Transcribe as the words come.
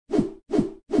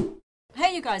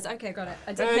Hey, you guys. Okay, got it.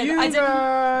 I did. Hey, you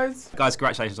guys. Guys,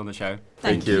 congratulations on the show.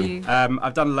 Thank you.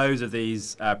 I've done loads of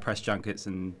these press junkets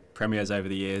and premieres over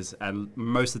the years, and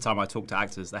most of the time I talk to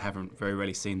actors, they haven't very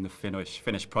rarely seen the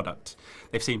finished product.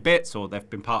 They've seen bits, or they've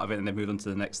been part of it, and they've moved on to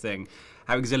the next thing.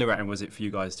 How exhilarating was it for you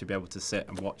guys to be able to sit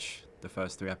and watch the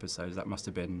first 3 episodes? That must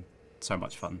have been so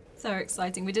much fun. So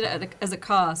exciting. We did it as a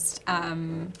cast.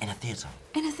 In a theatre.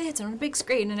 In a theatre, on a big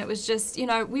screen, and it was just, you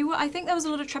know, I think there was a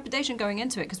lot of trepidation going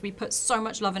into it because we put so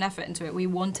much love and effort into it. We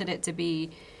wanted it to be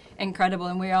incredible,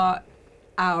 and we are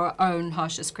our own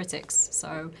harshest critics.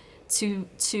 So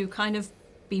to kind of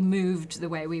be moved the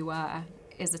way we were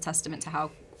is a testament to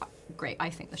how great I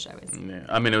think the show is. Yeah,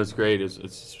 I mean, it was great.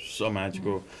 It's so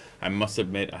magical. I must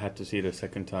admit, I had to see it a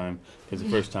second time because the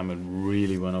first time it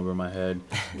really went over my head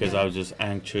because I was just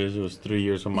anxious. It was 3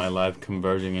 years of my life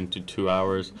converging into 2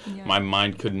 hours. Yeah. My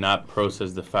mind could not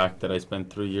process the fact that I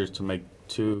spent 3 years to make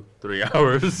 3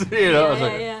 hours. You know, I was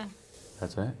like,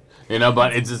 that's it. You know,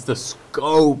 but it's just the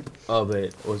scope of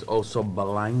it was also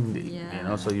blinding. Yeah. You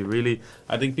know, so you really,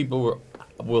 I think people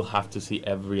will have to see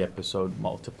every episode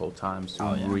multiple times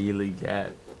to really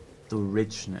get the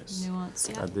richness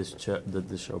that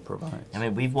this show provides. I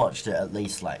mean, we've watched it at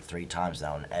least like 3 times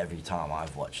now, and every time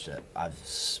I've watched it, I've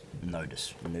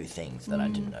noticed new things that I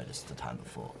didn't notice the time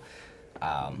before.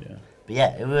 But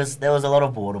yeah, there was a lot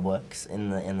of waterworks in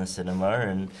the cinema,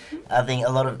 and I think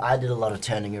I did a lot of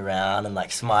turning around and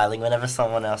like smiling whenever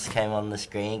someone else came on the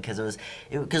screen because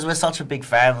we're such a big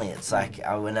family. It's like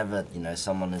whenever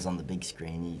someone is on the big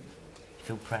screen, you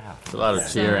feel proud. It's a lot of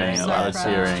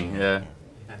cheering, yeah.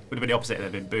 Would have been the opposite, it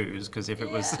would have been booze, because if it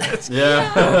was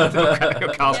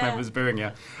your cast members booing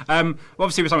you. Well,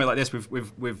 obviously with something like this,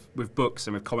 with books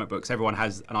and with comic books, everyone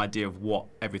has an idea of what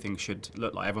everything should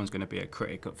look like. Everyone's going to be a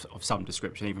critic of some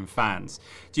description, even fans.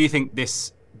 Do you think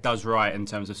this does right in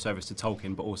terms of service to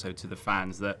Tolkien, but also to the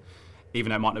fans, that even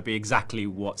though it might not be exactly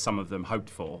what some of them hoped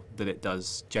for, that it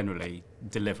does generally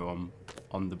deliver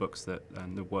on the books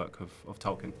and the work of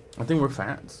Tolkien? I think we're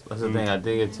fans. That's the thing. I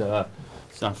think it's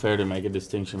not fair to make a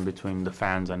distinction between the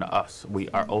fans and us. We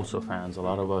are also fans. A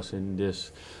lot of us in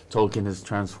this, Tolkien has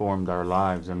transformed our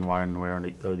lives in one way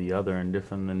or the other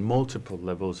in multiple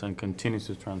levels, and continues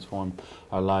to transform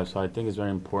our lives. So I think it's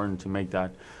very important to make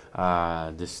that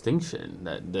distinction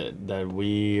that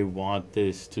we want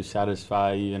this to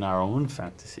satisfy even our own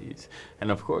fantasies. And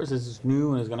of course this is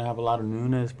new and it's going to have a lot of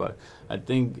newness, but I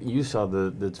think you saw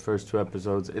the first 2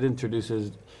 episodes. It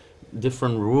introduces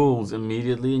different rules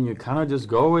immediately, and you kind of just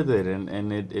go with it,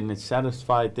 and it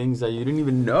satisfied things that you didn't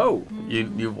even know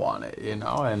you wanted,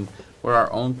 and we're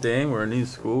our own thing. We're a new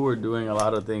school. We're doing a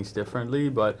lot of things differently,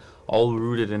 but all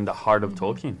rooted in the heart of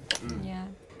Tolkien. Yeah.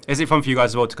 Is it fun for you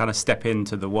guys as well to kind of step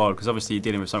into the world? Because obviously you're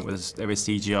dealing with something where there is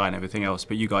CGI and everything else,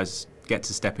 but you guys get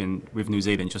to step in with New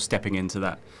Zealand, just stepping into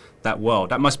that world.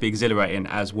 That must be exhilarating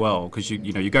as well, because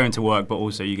you go into work, but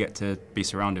also you get to be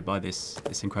surrounded by this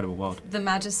incredible world. The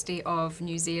majesty of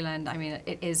New Zealand, I mean,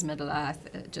 it is Middle Earth.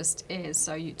 It just is.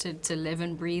 So to live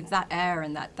and breathe that air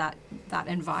and that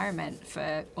environment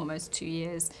for almost 2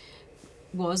 years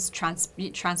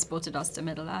transported us to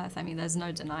Middle Earth. I mean, there's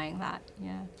no denying that.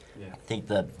 Yeah. I think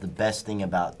the best thing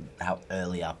about how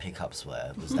early our pickups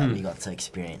were was that we got to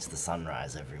experience the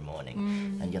sunrise every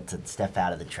morning, and you got to step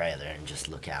out of the trailer and just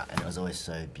look out, and it was always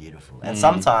so beautiful. And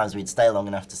sometimes we'd stay long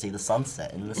enough to see the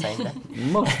sunset in the same day.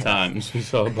 Most times we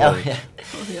saw both.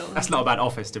 That's not a bad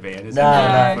office to be in, is it?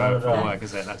 No. For work,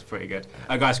 is it? That's pretty good.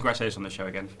 Guys, congratulations on the show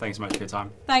again. Thanks so much for your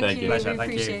time. Thank you. Pleasure. We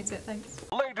Thank appreciate you. it. Thanks.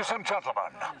 Ladies and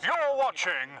gentlemen, you're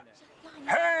watching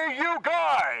Hey You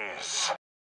Guys!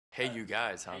 Hey You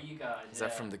Guys, huh? Hey You Guys. Is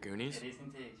that from the Goonies? It is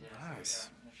indeed, yes. Nice.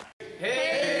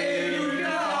 Hey You